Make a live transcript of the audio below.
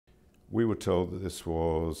We were told that this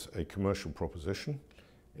was a commercial proposition.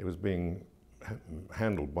 It was being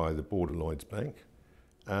handled by the board of Lloyds Bank.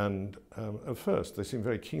 And at first, they seemed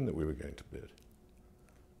very keen that we were going to bid.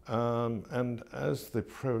 And as the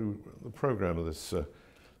program of this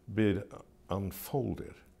bid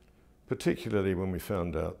unfolded, particularly when we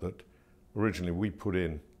found out that originally we put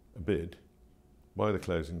in a bid by the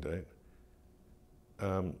closing date,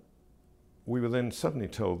 we were then suddenly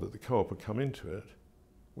told that the Co-op had come into it,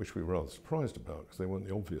 which we were rather surprised about because they weren't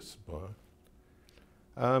the obvious buyer.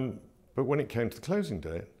 But when it came to the closing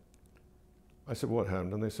date, I said, what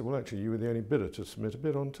happened? And they said, well, actually, you were the only bidder to submit a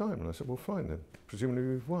bid on time. And I said, well, fine then. Presumably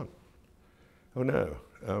we've won. Oh, no.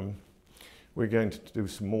 We're going to do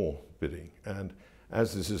some more bidding. And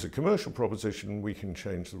as this is a commercial proposition, we can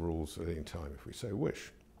change the rules at any time if we so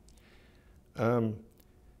wish.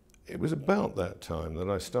 It was about that time that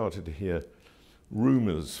I started to hear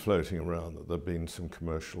rumours floating around that there'd been some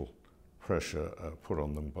commercial pressure put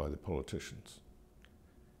on them by the politicians.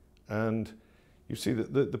 And you see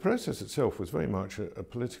that the process itself was very much a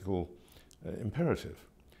political imperative.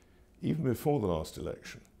 Even before the last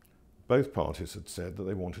election, both parties had said that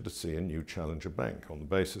they wanted to see a new challenger bank on the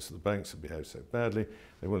basis that the banks had behaved so badly.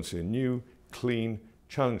 They wanted to see a new, clean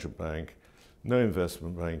challenger bank, no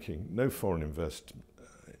investment banking, no foreign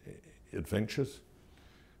adventures,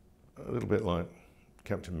 a little bit like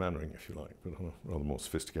Captain Mannering, if you like, but on a rather more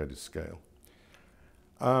sophisticated scale.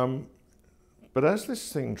 But as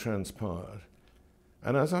this thing transpired,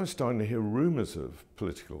 and as I was starting to hear rumours of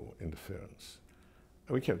political interference,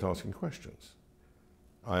 we kept asking questions.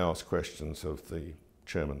 I asked questions of the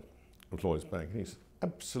chairman of Lloyds Bank, and he said,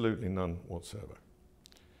 absolutely none whatsoever.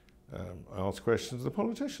 I asked questions of the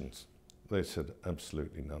politicians. They said,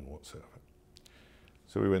 absolutely none whatsoever.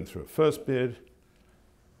 So we went through a first bid.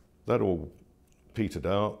 That all petered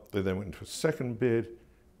out. They then went into a second bid.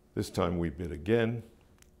 This time we bid again,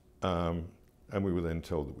 and we were then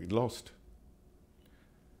told that we'd lost.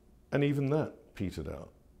 And even that petered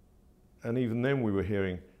out. And even then we were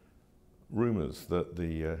hearing rumours that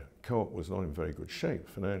the Co-op was not in very good shape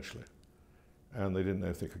financially, and they didn't know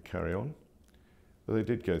if they could carry on. But they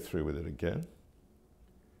did go through with it again.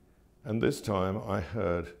 And this time I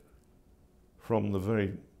heard from the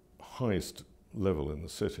very highest level in the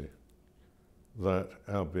city that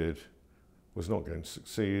our bid was not going to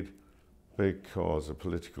succeed because a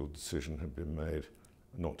political decision had been made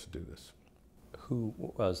not to do this. Who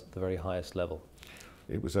was the very highest level?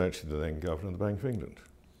 It was actually the then Governor of the Bank of England.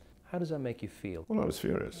 How does that make you feel? Well, I was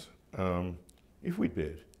furious. If we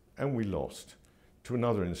bid and we lost to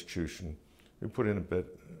another institution who put in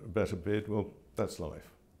a better bid, well, that's life.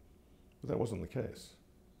 But that wasn't the case.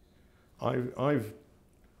 I've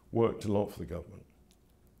worked a lot for the government,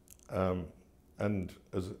 and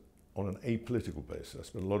on an apolitical basis. I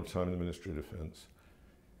spent a lot of time in the Ministry of Defence,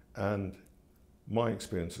 and my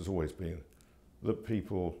experience has always been that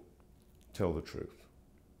people tell the truth.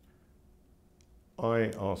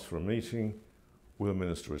 I asked for a meeting with a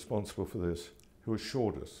minister responsible for this, who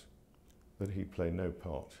assured us that he'd play no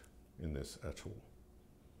part in this at all.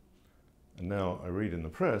 And now I read in the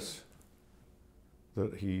press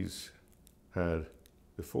that he's had,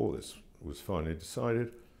 before this was finally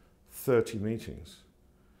decided, 30 meetings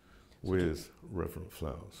with Reverend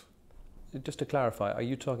Flowers. Just to clarify, are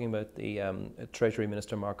you talking about the Treasury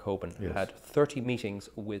Minister Mark Hoban, who Yes. had 30 meetings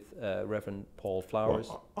with Reverend Paul Flowers?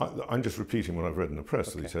 Well, I'm just repeating what I've read in the press,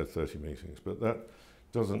 Okay. that he's had 30 meetings, but that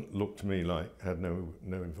doesn't look to me like had no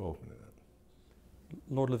involvement in it.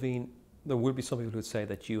 Lord LEVENE, there will be some people who would say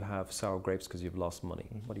that you have sour grapes because you've lost money.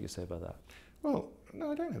 Mm-hmm. What do you say about that? Well,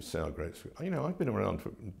 no, I don't have sour grapes. You know, I've been around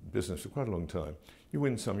for business for quite a long time. You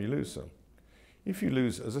win some, you lose some. If you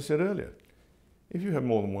lose, as I said earlier, if you have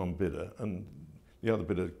more than one bidder and the other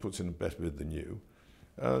bidder puts in a better bid than you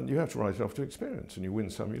have to write it off to experience, and you win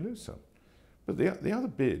some, you lose some. But the other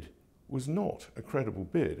bid was not a credible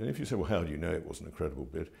bid. And if you say, well, how do you know it wasn't a credible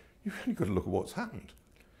bid? You've only got to look at what's happened.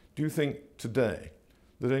 Do you think today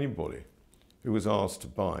that anybody who was asked to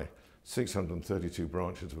buy 632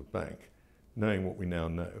 branches of a bank, knowing what we now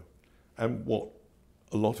know, and what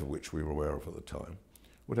a lot of which we were aware of at the time,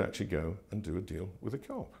 would actually go and do a deal with a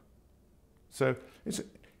Co-op? So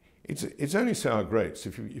it's only sour grapes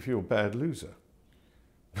if you're a bad loser.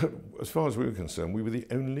 But as far as we were concerned, we were the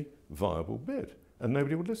only viable bid, and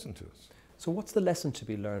nobody would listen to us. So what's the lesson to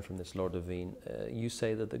be learned from this, Lord LEVENE? You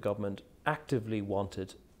say that the government actively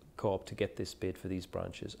wanted Co-op to get this bid for these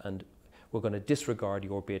branches, and we're going to disregard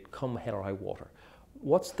your bid come hell or high water.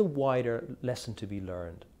 What's the wider lesson to be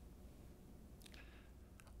learned?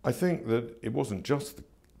 I think that it wasn't just the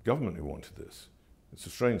government who wanted this. It's a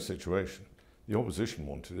strange situation. The opposition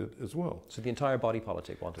wanted it as well. So the entire body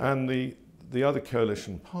politic wanted it. And the other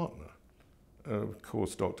coalition partner, of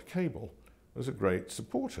course, Dr. Cable, was a great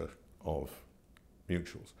supporter of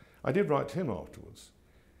mutuals. I did write to him afterwards,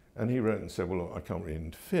 and he wrote and said, well, look, I can't really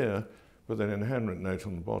interfere, but then in a handwritten note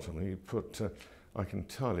on the bottom, he put, I can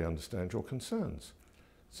entirely understand your concerns.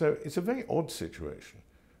 So it's a very odd situation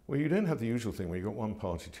where you don't have the usual thing where you've got one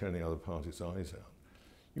party turning the other party's eyes out.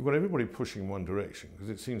 You've got everybody pushing in one direction because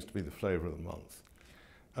it seems to be the flavour of the month.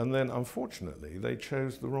 And then, unfortunately, they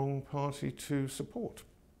chose the wrong party to support.